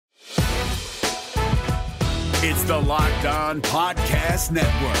It's the Locked On Podcast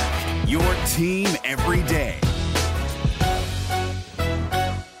Network, your team every day.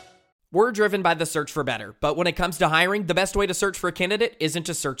 We're driven by the search for better, but when it comes to hiring, the best way to search for a candidate isn't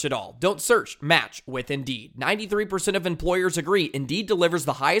to search at all. Don't search, match with Indeed. 93% of employers agree Indeed delivers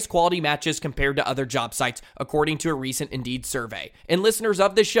the highest quality matches compared to other job sites, according to a recent Indeed survey. And listeners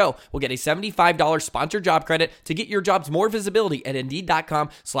of this show will get a $75 sponsored job credit to get your jobs more visibility at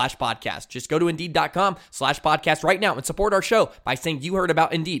Indeed.com/podcast. Just go to Indeed.com/podcast right now and support our show by saying you heard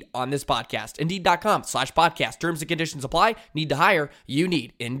about Indeed on this podcast. Indeed.com/podcast. Terms and conditions apply. Need to hire? You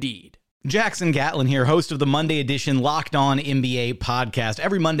need Indeed. Jackson Gatlin here, host of the Monday edition Locked On NBA podcast.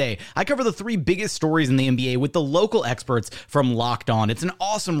 Every Monday, I cover the three biggest stories in the NBA with the local experts from Locked On. It's an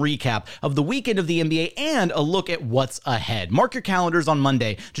awesome recap of the weekend of the NBA and a look at what's ahead. Mark your calendars on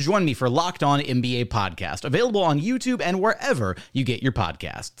Monday to join me for Locked On NBA podcast, available on YouTube and wherever you get your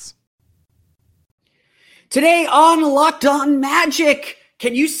podcasts. Today on Locked On Magic,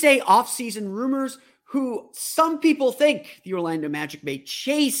 can you say offseason rumors who some people think the Orlando Magic may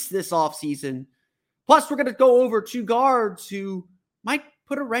chase this offseason? Plus, we're going to go over two guards who might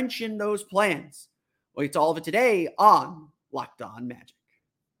put a wrench in those plans. We'll get to all of it today on Locked On Magic.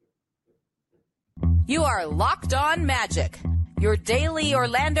 You are Locked On Magic, your daily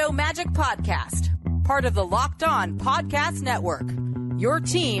Orlando Magic podcast. Part of the Locked On Podcast Network, your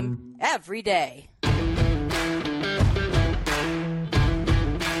team every day.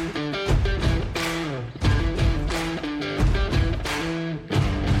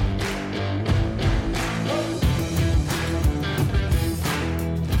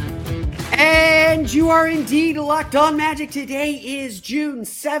 And you are indeed Locked On Magic. Today is June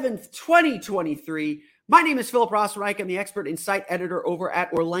 7th, 2023. My name is Philip Rossreich. I'm the expert and site editor over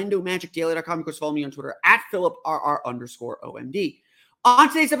at OrlandoMagicDaily.com. Of course, follow me on Twitter at PhilipRR_OMD. On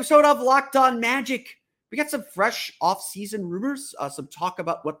today's episode of Locked On Magic, we got some fresh offseason rumors, some talk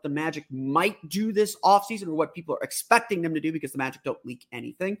about what the Magic might do this offseason or what people are expecting them to do because the Magic don't leak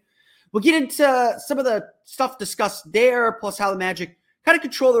anything. We'll get into some of the stuff discussed there, plus how the Magic kind of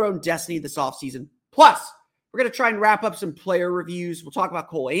control their own destiny this offseason. Plus, we're going to try and wrap up some player reviews. We'll talk about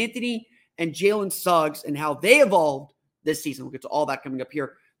Cole Anthony and Jalen Suggs and how they evolved this season. We'll get to all that coming up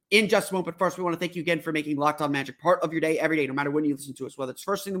here in just a moment. But first, we want to thank you again for making Locked On Magic part of your day every day, no matter when you listen to us, whether it's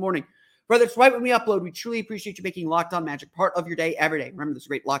first thing in the morning, whether it's right when we upload. We truly appreciate you making Locked On Magic part of your day every day. Remember, this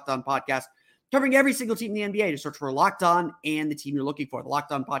great Locked On podcast covering every single team in the NBA. Just search for Locked On and the team you're looking for. The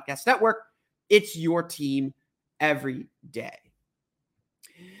Locked On Podcast Network. It's your team every day.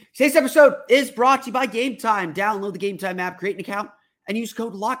 Today's episode is brought to you by Game Time. Download the Game Time app, create an account, and use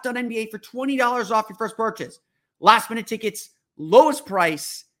code LOCKEDONNBA for $20 off your first purchase. Last minute tickets, lowest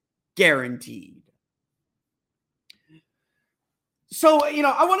price, guaranteed. So,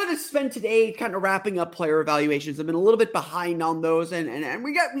 I wanted to spend today kind of wrapping up player evaluations. I've been a little bit behind on those, and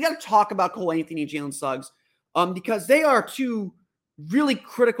we got to talk about Cole Anthony and Jalen Suggs because they are two really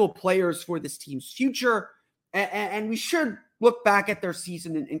critical players for this team's future, and we should look back at their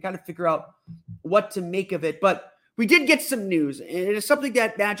season and kind of figure out what to make of it. But we did get some news, and it is something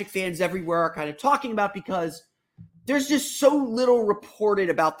that Magic fans everywhere are kind of talking about because there's just so little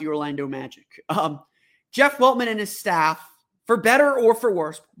reported about the Orlando Magic. Jeff Weltman and his staff, for better or for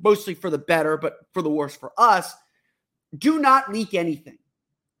worse, mostly for the better, but for the worse for us, do not leak anything.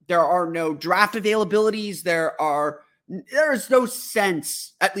 There are no draft availabilities. There is no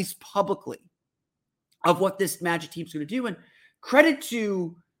sense, at least publicly, of what this Magic team's going to do. And credit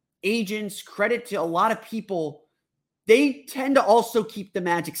to agents, credit to a lot of people, they tend to also keep the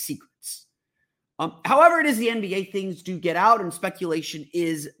Magic secrets. However it is the NBA, things do get out, and speculation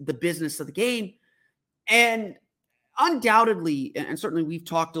is the business of the game. And undoubtedly, and certainly we've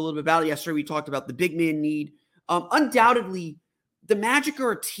talked a little bit about it yesterday, we talked about the big man need. Undoubtedly, the Magic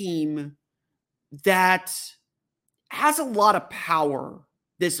are a team that has a lot of power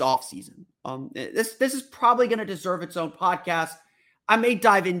this offseason. This is probably going to deserve its own podcast. I may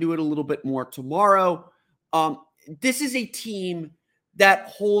dive into it a little bit more tomorrow. This is a team that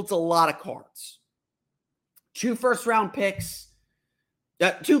holds a lot of cards. 2 first-round picks,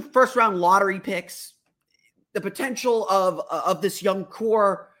 2 first-round lottery picks, the potential of this young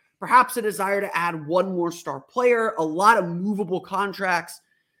core, perhaps a desire to add one more star player, a lot of movable contracts,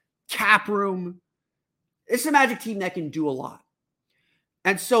 cap room. It's a Magic team that can do a lot.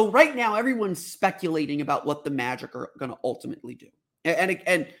 And so right now, everyone's speculating about what the Magic are going to ultimately do.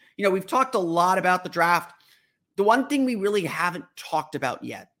 And we've talked a lot about the draft. The one thing we really haven't talked about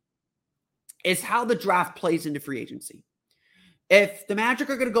yet is how the draft plays into free agency. If the Magic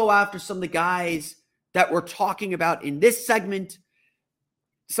are going to go after some of the guys that we're talking about in this segment,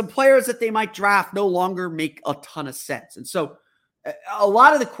 some players that they might draft no longer make a ton of sense. And so a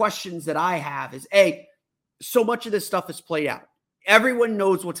lot of the questions that I have is, so much of this stuff is played out. Everyone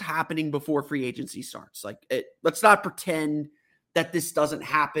knows what's happening before free agency starts. Let's not pretend that this doesn't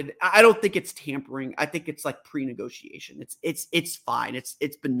happen. I don't think it's tampering. I think it's like pre-negotiation. It's fine.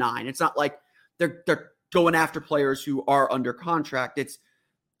 It's benign. It's not like they're going after players who are under contract. It's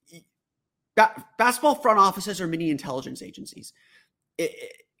basketball front offices are mini intelligence agencies.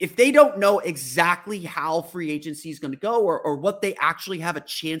 If they don't know exactly how free agency is going to go or what they actually have a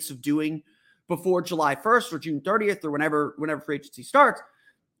chance of doing before July 1st or June 30th or whenever free agency starts,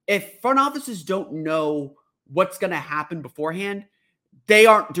 if front offices don't know what's going to happen beforehand, they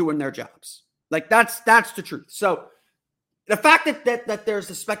aren't doing their jobs. That's the truth. So the fact that there's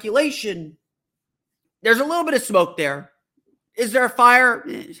a speculation, there's a little bit of smoke there. Is there a fire?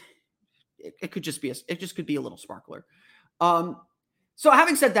 It could just be a little sparkler. So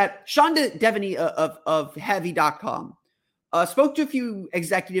having said that, Sean Devaney of Heavy.com spoke to a few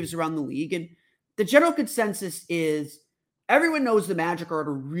executives around the league, and the general consensus is everyone knows the Magic are at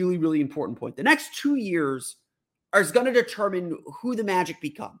a really, really important point. The next 2 years is going to determine who the Magic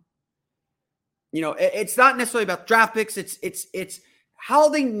become. It's not necessarily about draft picks. It's how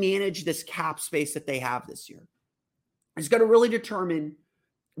they manage this cap space that they have this year. It's going to really determine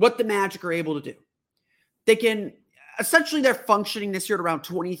what the Magic are able to do. They're functioning this year at around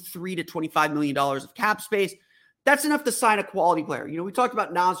 $23 to $25 million of cap space. That's enough to sign a quality player. We talked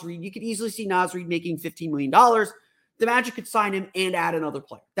about Naz Reid. You could easily see Naz Reid making $15 million. The Magic could sign him and add another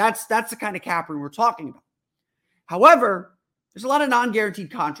player. That's the kind of cap room we're talking about. However, there's a lot of non-guaranteed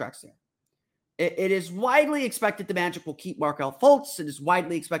contracts there. It is widely expected the Magic will keep Markelle Fultz. It is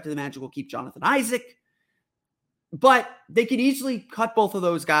widely expected the Magic will keep Jonathan Isaac. But they could easily cut both of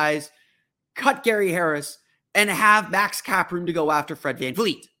those guys, cut Gary Harris, and have max cap room to go after Fred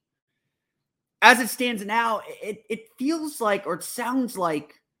VanVleet. As it stands now, it feels like, or it sounds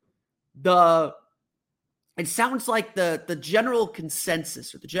like the general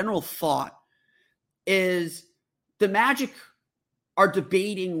consensus or the general thought is the Magic are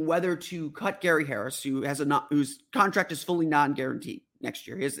debating whether to cut Gary Harris, whose contract is fully non-guaranteed next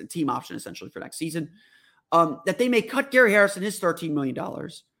year. He has a team option essentially for next season. That they may cut Gary Harris and his $13 million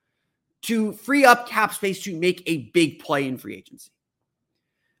to free up cap space to make a big play in free agency.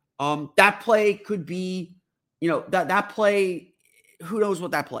 That play could be, that play, who knows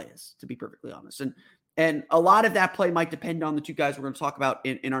what that play is, to be perfectly honest. And a lot of that play might depend on the two guys we're going to talk about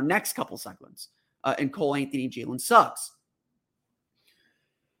in our next couple segments, in Cole Anthony and Jalen Suggs.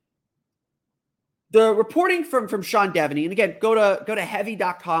 The reporting from Sean Devaney, and again, go to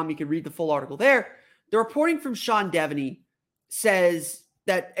heavy.com. You can read the full article there. The reporting from Sean Devaney says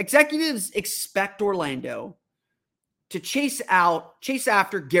that executives expect Orlando to chase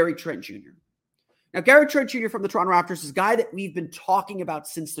after Gary Trent Jr. Now, Gary Trent Jr. from the Toronto Raptors is a guy that we've been talking about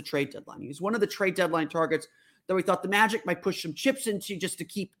since the trade deadline. He was one of the trade deadline targets that we thought the Magic might push some chips into just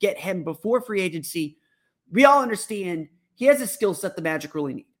to get him before free agency. We all understand he has a skill set the Magic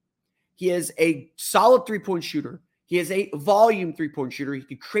really need. He is a solid three-point shooter. He is a volume three-point shooter. He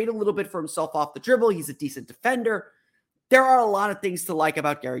can create a little bit for himself off the dribble. He's a decent defender. There are a lot of things to like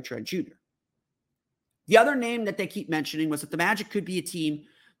about Gary Trent Jr. The other name that they keep mentioning was that the Magic could be a team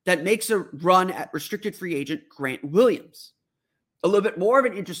that makes a run at restricted free agent Grant Williams. A little bit more of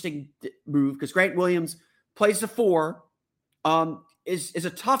an interesting move because Grant Williams plays the four, is a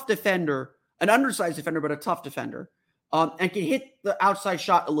tough defender, an undersized defender, but a tough defender, and can hit the outside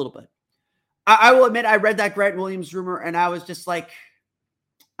shot a little bit. I will admit I read that Grant Williams rumor and I was just like,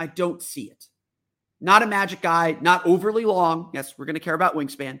 I don't see it. Not a Magic guy, not overly long. Yes, we're going to care about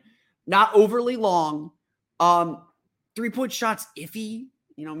wingspan. Not overly long. Three-point shots iffy.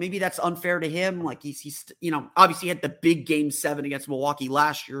 Maybe that's unfair to him. Like he's obviously had the big game 7 against Milwaukee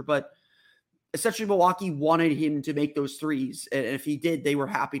last year, but essentially Milwaukee wanted him to make those threes. And if he did, they were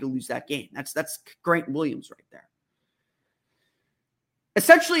happy to lose that game. That's Grant Williams right there.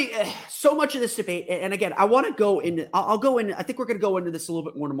 Essentially, so much of this debate, and again, I want to go into, I'll go in, I think we're going to go into this a little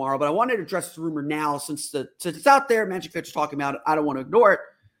bit more tomorrow, but I wanted to address the rumor now since it's out there, Magic fans are talking about it, I don't want to ignore it.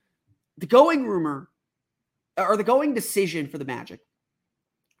 The going rumor, or the going decision for the Magic,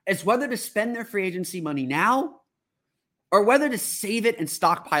 is whether to spend their free agency money now, or whether to save it and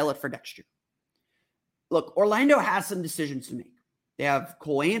stockpile it for next year. Look, Orlando has some decisions to make. They have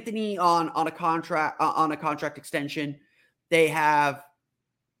Cole Anthony on a contract extension. They have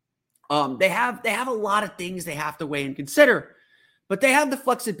a lot of things they have to weigh and consider, but they have the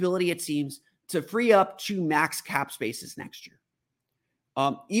flexibility, it seems, to free up 2 max cap spaces next year.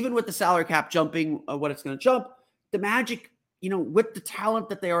 Even with the salary cap jumping what it's going to jump, the Magic with the talent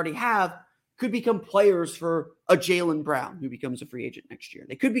that they already have, could become players for a Jaylen Brown who becomes a free agent next year.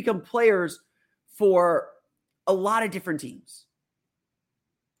 They could become players for a lot of different teams.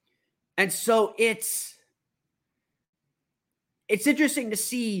 And so it's interesting to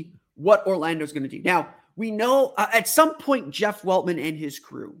see what Orlando's going to do. Now, we know at some point Jeff Weltman and his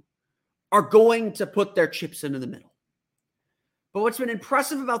crew are going to put their chips into the middle. But what's been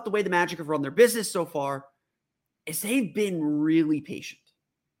impressive about the way the Magic have run their business so far is they've been really patient.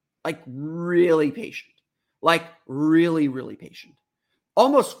 Like really patient. Like really, really patient.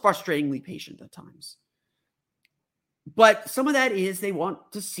 Almost frustratingly patient at times. But some of that is they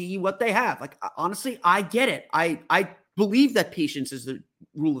want to see what they have. Like, honestly, I get it. I believe that patience is the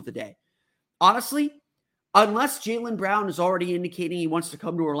rule of the day. Honestly, unless Jaylen Brown is already indicating he wants to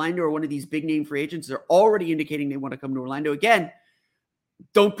come to Orlando, or one of these big name free agents, they're already indicating they want to come to Orlando. Again,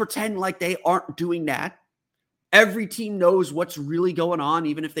 don't pretend like they aren't doing that. Every team knows what's really going on,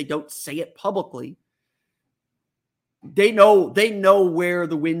 even if they don't say it publicly. They know where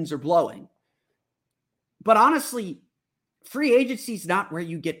the winds are blowing. But honestly, free agency is not where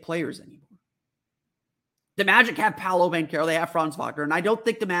you get players anymore. The Magic have Paolo Banchero, they have Franz Wagner, and I don't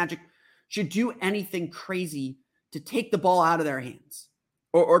think the Magic should do anything crazy to take the ball out of their hands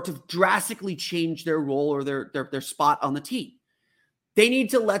or to drastically change their role or their spot on the team. They need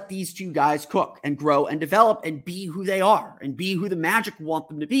to let these two guys cook and grow and develop and be who they are and be who the Magic want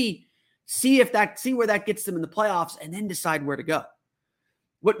them to be. See where that gets them in the playoffs, and then decide where to go.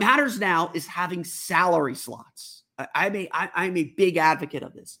 What matters now is having salary slots. I'm a big advocate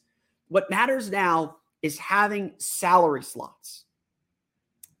of this. What matters now is having salary slots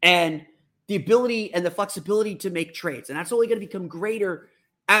and the ability and the flexibility to make trades. And that's only going to become greater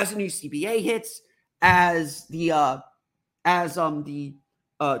as the new CBA hits, as the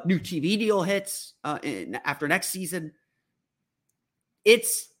new TV deal hits after next season.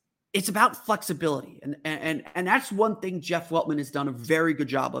 It's about flexibility. And that's one thing Jeff Weltman has done a very good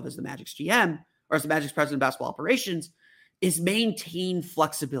job of as the Magic's GM, or as the Magic's president of basketball operations, is maintain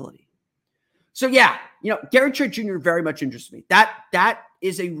flexibility. So yeah, Gary Trent Jr. very much interests me. That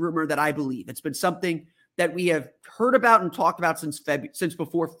is a rumor that I believe. It's been something that we have heard about and talked about since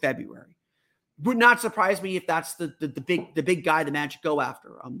before February. Would not surprise me if that's the big guy the Magic go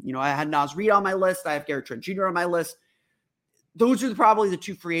after. I had Naz Reid on my list. I have Gary Trent Jr. on my list. Those are probably the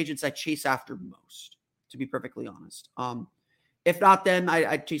two free agents I chase after most, to be perfectly honest. If not them,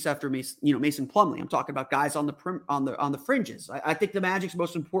 I chase after Mason Plumlee. I'm talking about guys on the fringes. I think the Magic's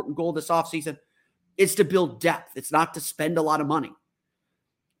most important goal this offseason is to build depth. It's not to spend a lot of money.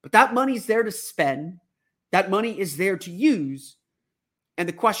 But that money's there to spend. That money is there to use. And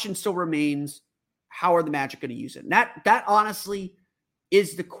the question still remains, how are the Magic going to use it? And that honestly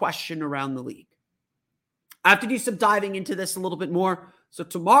is the question around the league. I have to do some diving into this a little bit more. So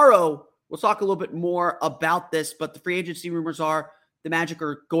tomorrow, we'll talk a little bit more about this, but the free agency rumors are the Magic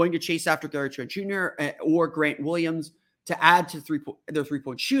are going to chase after Gary Trent Jr. or Grant Williams to add to their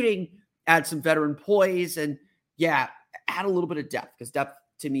three-point shooting, add some veteran poise, and add a little bit of depth, because depth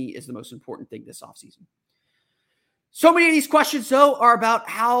to me is the most important thing this offseason. So many of these questions, though, are about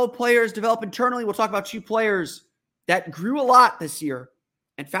how players develop internally. We'll talk about two players that grew a lot this year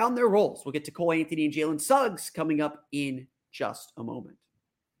and found their roles. We'll get to Cole Anthony and Jalen Suggs coming up in just a moment.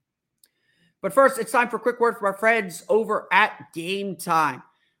 But first, it's time for a quick word from our friends over at Game Time.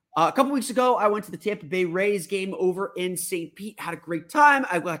 A couple weeks ago, I went to the Tampa Bay Rays game over in St. Pete. Had a great time.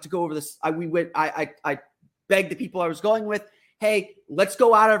 I got to go over this. I begged the people I was going with, hey, let's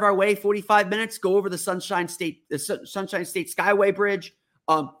go out of our way 45 minutes, go over the Sunshine State Skyway Bridge.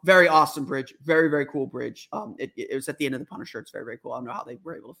 Very awesome bridge. Very, very cool bridge. It was at the end of the Punisher. It's very, very cool. I don't know how they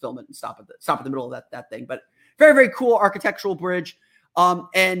were able to film it and stop at the middle of that thing, but very, very cool architectural bridge.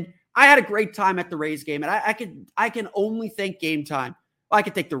 And I had a great time at the Rays game, and I can only thank Game Time. Well, I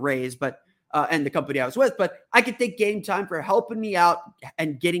could thank the Rays, and the company I was with, but I could thank Game Time for helping me out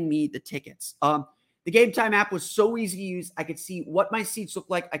and getting me the tickets. The Game Time app was so easy to use. I could see what my seats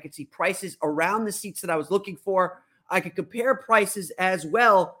looked like. I could see prices around the seats that I was looking for. I could compare prices as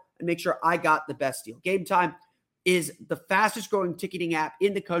well and make sure I got the best deal. Game Time is the fastest growing ticketing app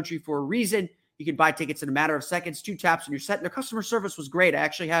in the country for a reason. You can buy tickets in a matter of seconds, 2 taps, and you're set. And their customer service was great. I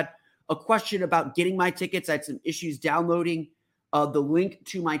actually had a question about getting my tickets. I had some issues downloading the link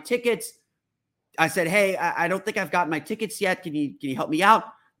to my tickets. I said, hey, I don't think I've gotten my tickets yet. Can you help me out?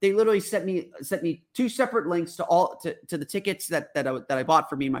 They literally sent me 2 separate links to the tickets that I bought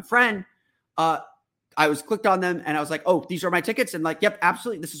for me and my friend. I was clicked on them and I was like, oh, these are my tickets. And like, yep,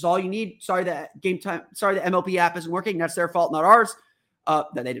 absolutely. This is all you need. Sorry, the MLB app isn't working. That's their fault, not ours.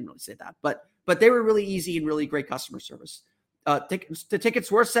 They didn't really say that, but they were really easy and really great customer service. The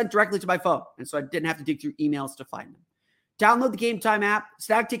tickets were sent directly to my phone, and so I didn't have to dig through emails to find them. Download the Game Time app.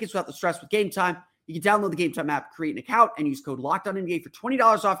 Snag tickets without the stress with Game Time. You can download the Game Time app, create an account, and use code LOCKEDONNBA for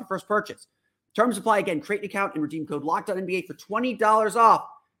 $20 off your first purchase. Terms apply. Again, create an account and redeem code LOCKEDONNBA for $20 off.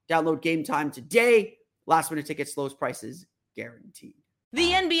 Download Game Time today. Last-minute tickets, lowest prices guaranteed.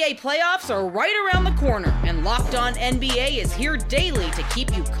 The NBA playoffs are right around the corner, and Locked On NBA is here daily to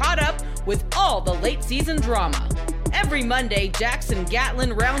keep you caught up with all the late-season drama. Every Monday, Jackson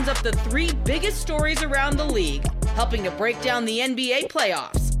Gatlin rounds up the 3 biggest stories around the league, helping to break down the NBA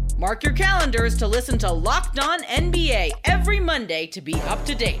playoffs. Mark your calendars to listen to Locked On NBA every Monday to be up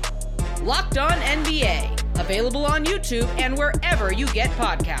to date. Locked On NBA, available on YouTube and wherever you get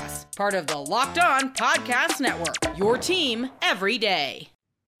podcasts. Part of the Locked On Podcast Network, your team every day.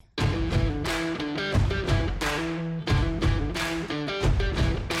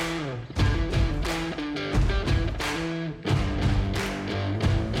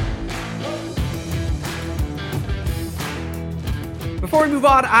 Before we move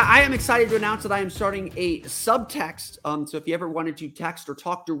on, I am excited to announce that I am starting a subtext. So if you ever wanted to text or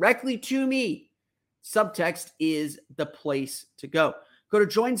talk directly to me, subtext is the place to go. Go to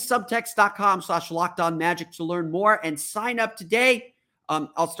joinsubtext.com/LockedOnMagic to learn more and sign up today. I'm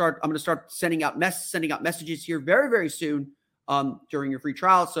going to start sending out messages here very, very soon during your free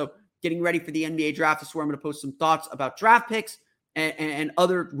trial. So getting ready for the NBA draft is where I'm going to post some thoughts about draft picks and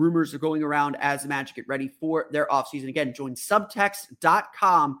other rumors are going around as the Magic get ready for their offseason. Again, join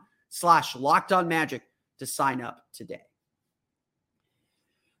subtext.com/LockedOnMagic to sign up today.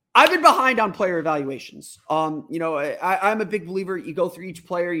 I've been behind on player evaluations. I'm a big believer. You go through each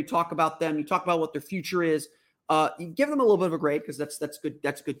player, you talk about them, you talk about what their future is. You give them a little bit of a grade because that's good.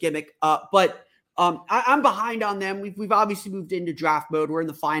 That's a good gimmick. But I'm behind on them. We've obviously moved into draft mode. We're in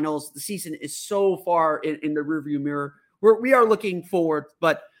the finals. The season is so far in the rearview mirror. We are looking forward,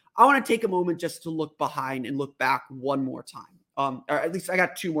 but I want to take a moment just to look behind and look back one more time. Or at least I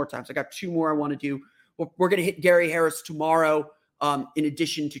got 2 more times. I got 2 more I want to do. We're going to hit Gary Harris tomorrow. In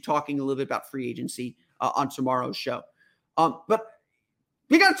addition to talking a little bit about free agency on tomorrow's show. But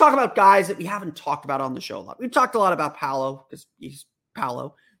we got to talk about guys that we haven't talked about on the show a lot. We've talked a lot about Paolo because he's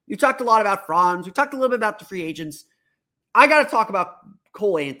Paolo. We've talked a lot about Franz. We talked a little bit about the free agents. I got to talk about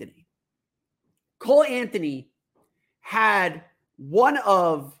Cole Anthony. Cole Anthony had one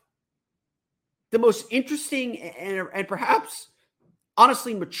of the most interesting and perhaps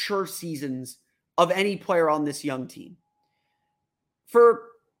honestly mature seasons of any player on this young team. For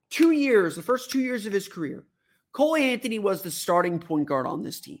 2 years, the first 2 years of his career, Cole Anthony was the starting point guard on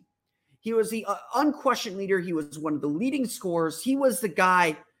this team. He was the unquestioned leader. He was one of the leading scorers. He was the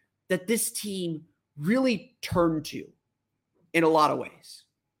guy that this team really turned to in a lot of ways.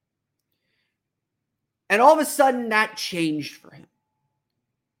 And all of a sudden, that changed for him.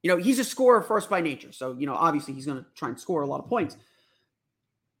 He's a scorer first by nature. So, obviously he's going to try and score a lot of points.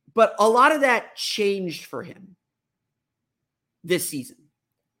 But a lot of that changed for him this season.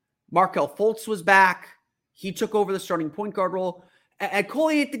 Markelle Fultz was back. He took over the starting point guard role. And Cole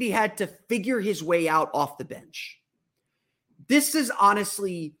Anthony had to figure his way out off the bench. This is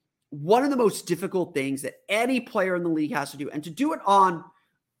honestly one of the most difficult things that any player in the league has to do. And to do it on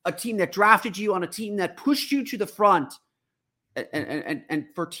a team that drafted you, on a team that pushed you to the front, and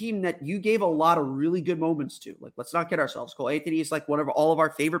for a team that you gave a lot of really good moments to. Like, let's not kid ourselves. Cole Anthony is like one of all of our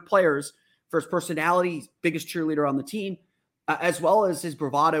favorite players for his personality, biggest cheerleader on the team, as well as his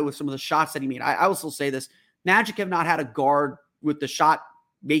bravado with some of the shots that he made. I will still say this. Magic have not had a guard with the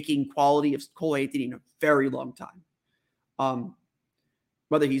shot-making quality of Cole Anthony in a very long time.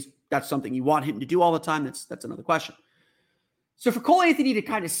 Whether that's something you want him to do all the time, that's another question. So for Cole Anthony to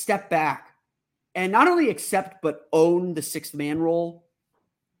kind of step back and not only accept but own the sixth man role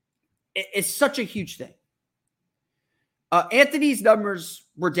is such a huge thing. Anthony's numbers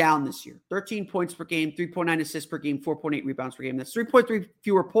were down this year. 13 points per game, 3.9 assists per game, 4.8 rebounds per game. That's 3.3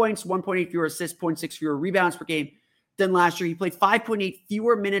 fewer points, 1.8 fewer assists, 0.6 fewer rebounds per game than last year. He played 5.8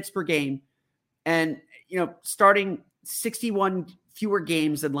 fewer minutes per game and, starting 61 fewer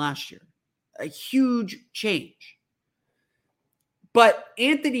games than last year. A huge change. But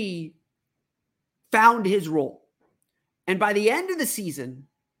Anthony found his role. And by the end of the season,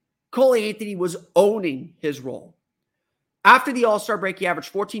 Cole Anthony was owning his role. After the All-Star break, he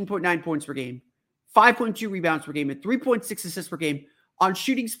averaged 14.9 points per game, 5.2 rebounds per game, and 3.6 assists per game on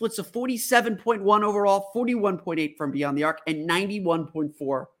shooting splits of 47.1 overall, 41.8 from beyond the arc, and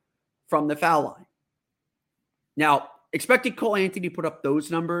 91.4 from the foul line. Now, expecting Cole Anthony to put up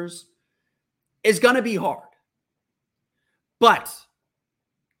those numbers is going to be hard. But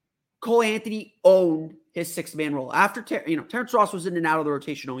Cole Anthony owned his sixth-man role. After Terrence Ross was in and out of the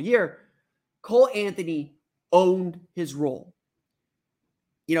rotation all year, Cole Anthony owned his role.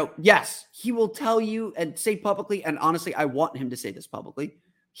 Yes, he will tell you and say publicly, and honestly, I want him to say this publicly,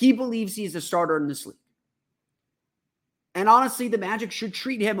 he believes he's a starter in this league. And honestly, the Magic should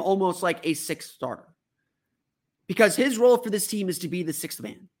treat him almost like a sixth starter, because his role for this team is to be the sixth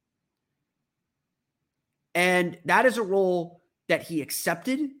man. And that is a role that he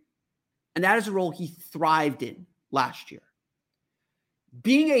accepted, and that is a role he thrived in last year.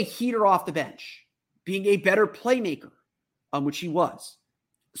 Being a heater off the bench, being a better playmaker, which he was,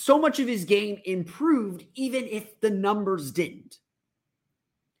 so much of his game improved even if the numbers didn't.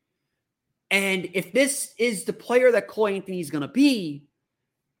 And if this is the player that Cole Anthony is going to be,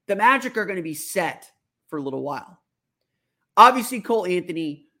 the Magic are going to be set for a little while. Obviously, Cole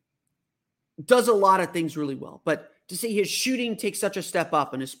Anthony does a lot of things really well, but to see his shooting take such a step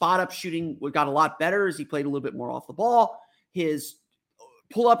up, and his spot-up shooting got a lot better as he played a little bit more off the ball. His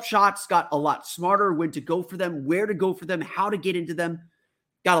pull-up shots got a lot smarter, when to go for them, where to go for them, how to get into them.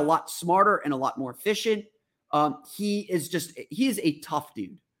 Got a lot smarter and a lot more efficient. He is a tough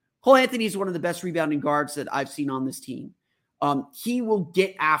dude. Cole Anthony is one of the best rebounding guards that I've seen on this team. He will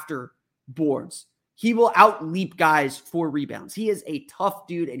get after boards. He will out-leap guys for rebounds. He is a tough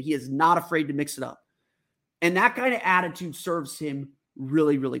dude, and he is not afraid to mix it up. And that kind of attitude serves him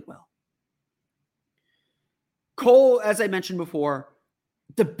really, really well. Cole, as I mentioned before,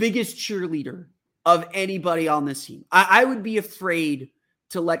 the biggest cheerleader of anybody on this team. I would be afraid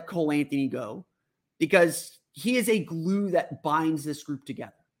to let Cole Anthony go, because he is a glue that binds this group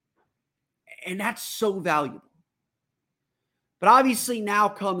together. And that's so valuable. But obviously now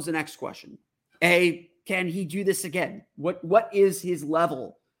comes the next question. Can he do this again? What is his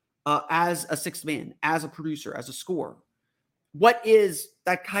level as a sixth man, as a producer, as a scorer? What is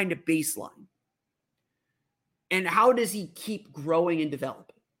that kind of baseline? And how does he keep growing and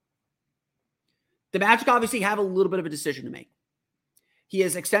developing? The Magic obviously have a little bit of a decision to make. He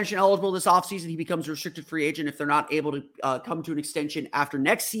is extension eligible this offseason. He becomes a restricted free agent if they're not able to come to an extension after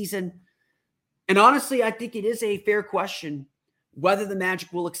next season. And honestly, I think it is a fair question whether the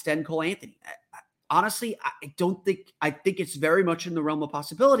Magic will extend Cole Anthony. Honestly, I think it's very much in the realm of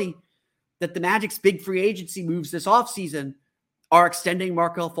possibility that the Magic's big free agency moves this offseason are extending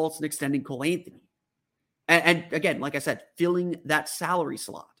Markelle Fultz and extending Cole Anthony. And again, like I said, filling that salary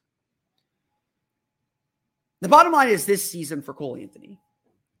slot. The bottom line is this season for Cole Anthony,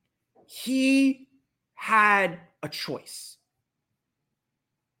 he had a choice.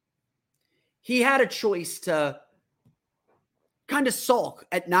 He had a choice to kind of sulk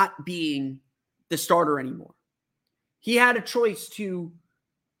at not being the starter anymore. He had a choice to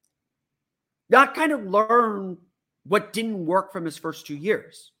not kind of learn what didn't work from his first 2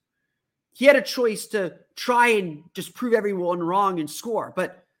 years. He had a choice to try and just prove everyone wrong and score,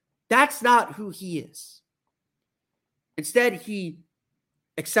 but that's not who he is. Instead, he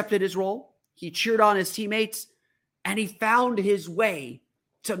accepted his role, he cheered on his teammates, and he found his way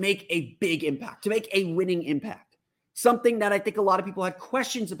to make a big impact, to make a winning impact. Something that I think a lot of people had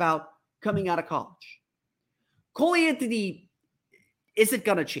questions about coming out of college. Cole Anthony isn't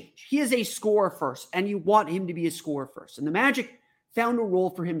going to change. He is a scorer first, and you want him to be a scorer first. And the Magic found a role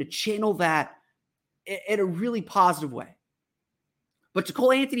for him to channel that in a really positive way. But to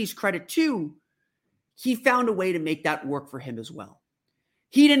Cole Anthony's credit too, he found a way to make that work for him as well.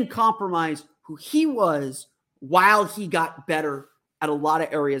 He didn't compromise who he was while he got better at a lot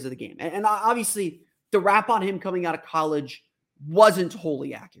of areas of the game. And obviously, the rap on him coming out of college wasn't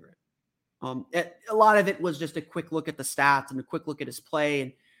wholly accurate. A lot of it was just a quick look at the stats and a quick look at his play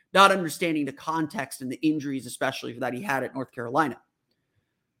and not understanding the context and the injuries, especially that he had at North Carolina.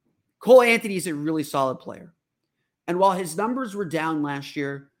 Cole Anthony is a really solid player. And while his numbers were down last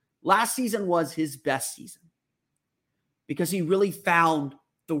year, last season was his best season because he really found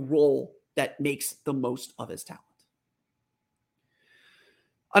the role that makes the most of his talent.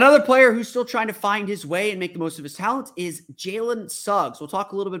 Another player who's still trying to find his way and make the most of his talent is Jalen Suggs. We'll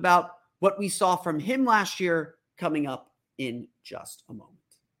talk a little bit about what we saw from him last year coming up in just a moment.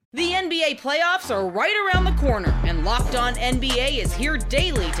 The NBA playoffs are right around the corner, and Locked On NBA is here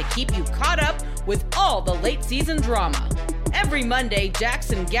daily to keep you caught up with all the late season drama. Every Monday,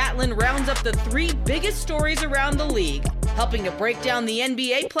 Jackson Gatlin rounds up the 3 biggest stories around the league, helping to break down the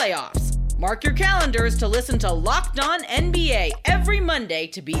NBA playoffs. Mark your calendars to listen to Locked On NBA every Monday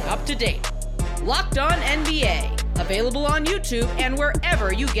to be up to date. Locked On NBA, available on YouTube and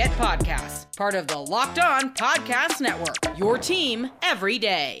wherever you get podcasts. Part of the Locked On Podcast Network, your team every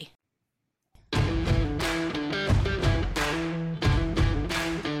day.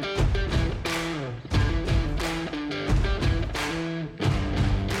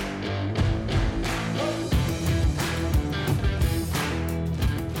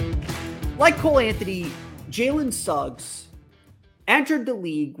 like Cole Anthony, Jalen Suggs entered the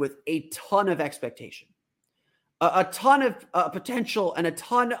league with a ton of expectation, a ton of potential, and a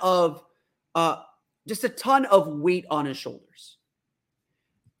ton of weight on his shoulders.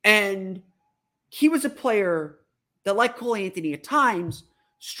 And he was a player that, like Cole Anthony, at times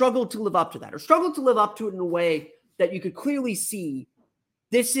struggled to live up to that, or struggled to live up to it in a way that you could clearly see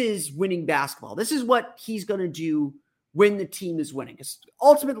this is winning basketball. This is what he's going to do when the team is winning. Because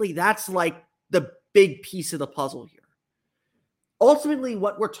ultimately, that's like the big piece of the puzzle here. Ultimately,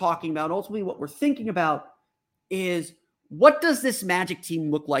 what we're talking about, ultimately what we're thinking about is, what does this Magic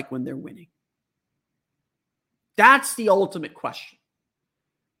team look like when they're winning? That's the ultimate question.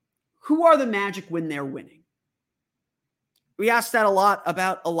 Who are the Magic when they're winning? We ask that a lot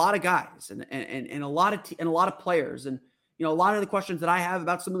about a lot of guys and a lot of players. And, you know, a lot of the questions that I have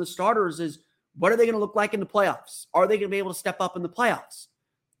about some of the starters is, what are they going to look like in the playoffs? Are they going to be able to step up in the playoffs?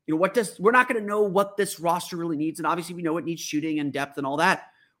 You know, we're not going to know what this roster really needs. And obviously we know it needs shooting and depth and all that.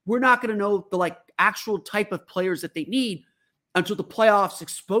 We're not going to know the actual type of players that they need until the playoffs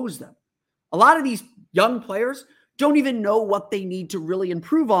expose them. A lot of these young players don't even know what they need to really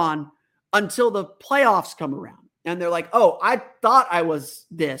improve on until the playoffs come around. And they're like, oh, I thought I was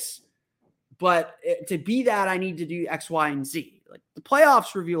this, but to be that, I need to do X, Y, and Z. Like, the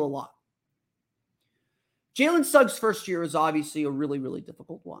playoffs reveal a lot. Jalen Suggs' first year is obviously a really, really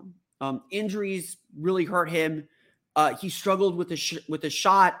difficult one. Injuries really hurt him. He struggled with the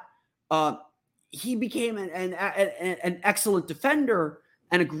shot. He became an excellent defender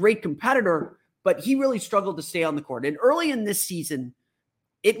and a great competitor, but he really struggled to stay on the court. And early in this season,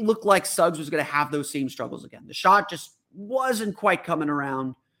 it looked like Suggs was going to have those same struggles again. The shot just wasn't quite coming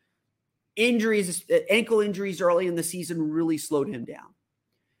around. Injuries, ankle injuries early in the season really slowed him down.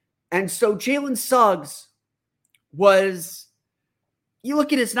 And so Jalen Suggs you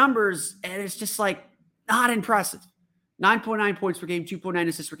look at his numbers and it's just like not impressive. 9.9 points per game, 2.9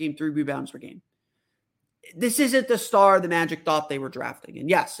 assists per game, 3 rebounds per game. This isn't the star the Magic thought they were drafting. And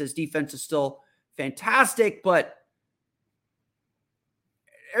yes, his defense is still fantastic, but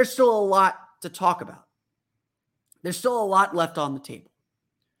there's still a lot to talk about. There's still a lot left on the table.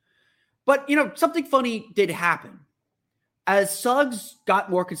 But, you know, something funny did happen. As Suggs got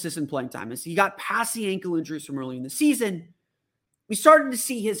more consistent playing time, as he got past the ankle injuries from early in the season, we started to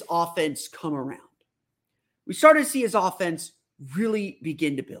see his offense come around. We started to see his offense really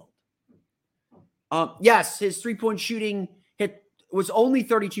begin to build. Yes, his three-point shooting was only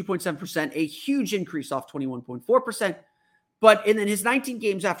 32.7%, a huge increase off 21.4%. But in his 19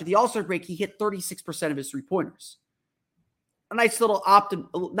 games after the All-Star break, he hit 36% of his three-pointers. A nice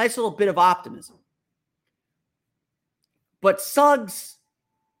little bit of optimism. But Suggs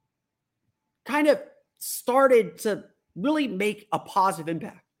kind of started to really make a positive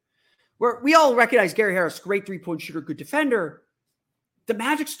impact. Where we all recognize Gary Harris, great three-point shooter, good defender. The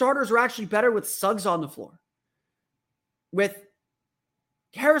Magic starters are actually better with Suggs on the floor. With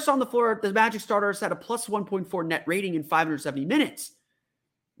Harris on the floor, the Magic starters had a plus 1.4 net rating in 570 minutes.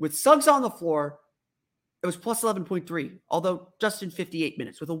 With Suggs on the floor, it was plus 11.3, although just in 58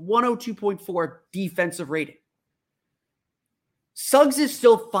 minutes, with a 102.4 defensive rating. Suggs is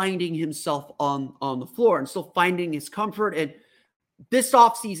still finding himself on the floor and still finding his comfort. And this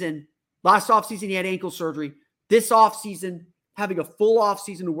offseason, last offseason, he had ankle surgery. This offseason, having a full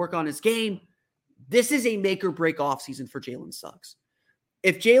offseason to work on his game. This is a make or break offseason for Jalen Suggs.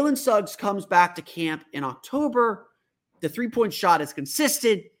 If Jalen Suggs comes back to camp in October, the three-point shot is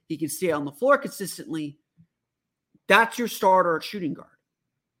consistent, he can stay on the floor consistently, that's your starter at shooting guard.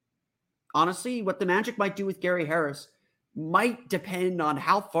 Honestly, what the Magic might do with Gary Harris might depend on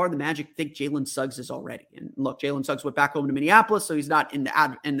how far the Magic think Jalen Suggs is already. And look, Jalen Suggs went back home to Minneapolis, so he's not in the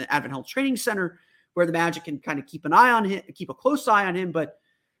Advent Health Training Center where the Magic can kind of keep an eye on him, keep a close eye on him. But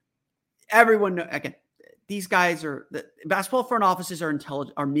everyone, again, these guys the basketball front offices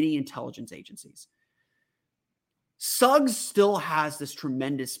are mini intelligence agencies. Suggs still has this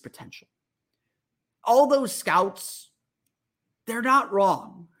tremendous potential. All those scouts, they're not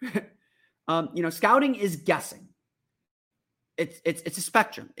wrong. Scouting is guessing. It's a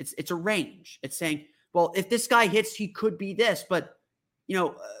spectrum. It's a range. It's saying, well, if this guy hits, he could be this. But,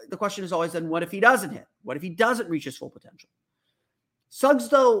 the question is always then, what if he doesn't hit? What if he doesn't reach his full potential? Suggs,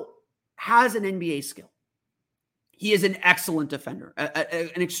 though, has an NBA skill. He is an excellent defender,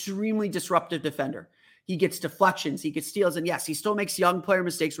 an extremely disruptive defender. He gets deflections, he gets steals, and yes, he still makes young player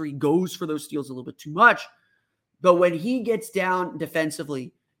mistakes where he goes for those steals a little bit too much. But when he gets down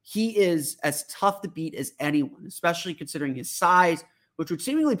defensively, he is as tough to beat as anyone, especially considering his size, which would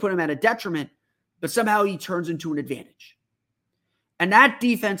seemingly put him at a detriment, but somehow he turns into an advantage. And that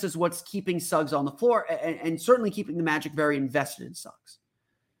defense is what's keeping Suggs on the floor and certainly keeping the Magic very invested in Suggs.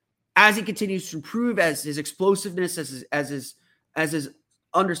 As he continues to improve, as his explosiveness, as his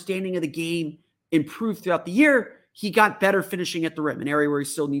understanding of the game improved throughout the year, he got better finishing at the rim, an area where he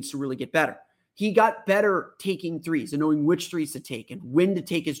still needs to really get better. He got better taking threes and knowing which threes to take and when to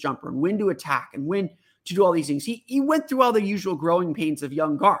take his jumper and when to attack and when to do all these things. He went through all the usual growing pains of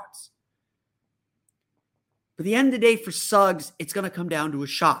young guards. But at the end of the day, for Suggs, it's going to come down to a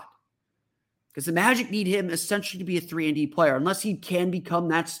shot. Because the Magic need him essentially to be a 3-and-D player, unless he can become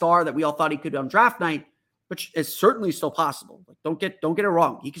that star that we all thought he could on draft night, which is certainly still possible. Like, don't get it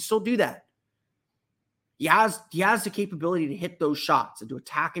wrong. He can still do that. He has the capability to hit those shots and to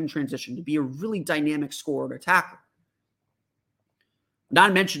attack in transition, to be a really dynamic scorer and attacker. Not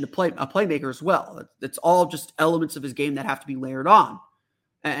to mention a playmaker as well. It's all just elements of his game that have to be layered on.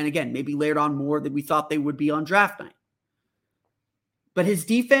 And again, maybe layered on more than we thought they would be on draft night. But his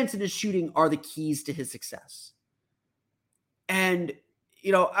defense and his shooting are the keys to his success. And,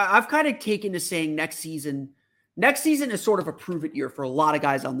 I've kind of taken to saying next season is sort of a prove-it year for a lot of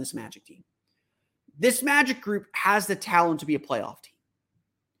guys on this Magic team. This Magic group has the talent to be a playoff team.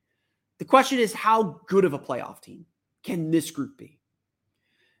 The question is, how good of a playoff team can this group be?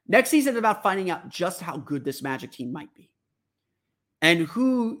 Next season is about finding out just how good this Magic team might be. And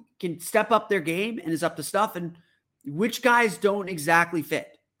who can step up their game and is up to stuff, and which guys don't exactly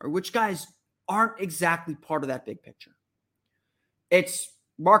fit, or which guys aren't exactly part of that big picture. It's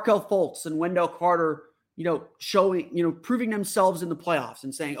Markelle Fultz and Wendell Carter, proving themselves in the playoffs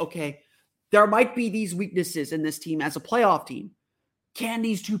and saying, okay, there might be these weaknesses in this team as a playoff team. Can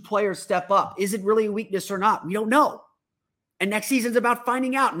these two players step up? Is it really a weakness or not? We don't know. And next season's about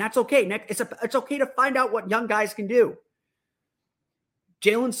finding out, and that's okay. It's okay to find out what young guys can do.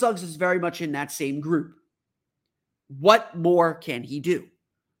 Jalen Suggs is very much in that same group. What more can he do?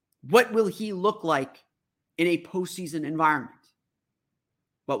 What will he look like in a postseason environment?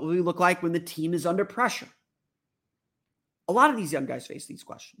 What will he look like when the team is under pressure? A lot of these young guys face these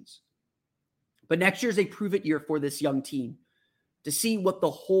questions. But next year is a prove-it year for this young team to see what the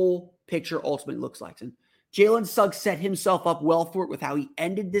whole picture ultimately looks like. And Jalen Suggs set himself up well for it with how he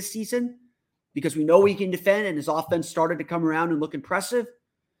ended this season, because we know he can defend and his offense started to come around and look impressive.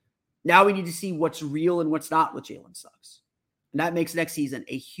 Now we need to see what's real and what's not with Jalen Suggs. And that makes next season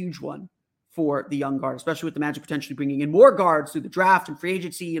a huge one for the young guard, especially with the Magic potentially bringing in more guards through the draft and free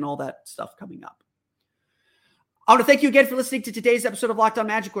agency and all that stuff coming up. I want to thank you again for listening to today's episode of Locked On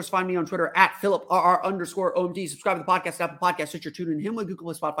Magic. Of course, find me on Twitter at @PhilipRR_OMD. Subscribe to the podcast, Apple Podcasts, Stitcher, TuneIn, Himalaya,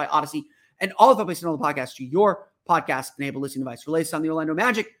 Google Play, Spotify, Odyssey, and all of the places and all the podcasts to your podcast-enabled listening device. For latest on the Orlando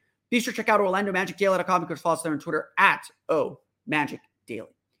Magic, be sure to check out OrlandoMagicDaily.com. You can follow us there on Twitter at @OMagicDaily.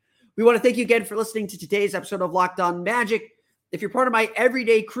 We want to thank you again for listening to today's episode of Locked On Magic. If you're part of my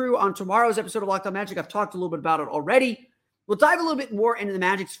everyday crew on tomorrow's episode of Locked On Magic, I've talked a little bit about it already. We'll dive a little bit more into the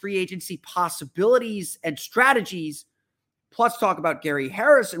Magic's free agency possibilities and strategies, plus talk about Gary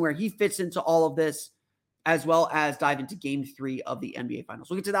Harris and where he fits into all of this, as well as dive into Game 3 of the NBA Finals.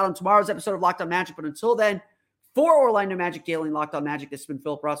 We'll get to that on tomorrow's episode of Locked On Magic, but until then, for Orlando Magic Daily and Locked On Magic, this has been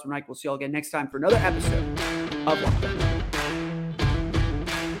Philip Rossman-Reich. We'll see you all again next time for another episode of Locked On Magic.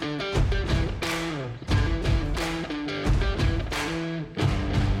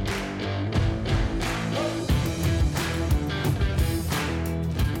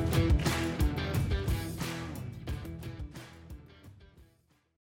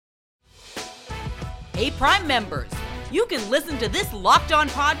 Hey, Prime members, you can listen to this Locked On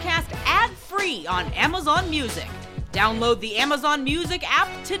podcast ad-free on Amazon Music. Download the Amazon Music app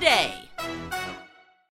today.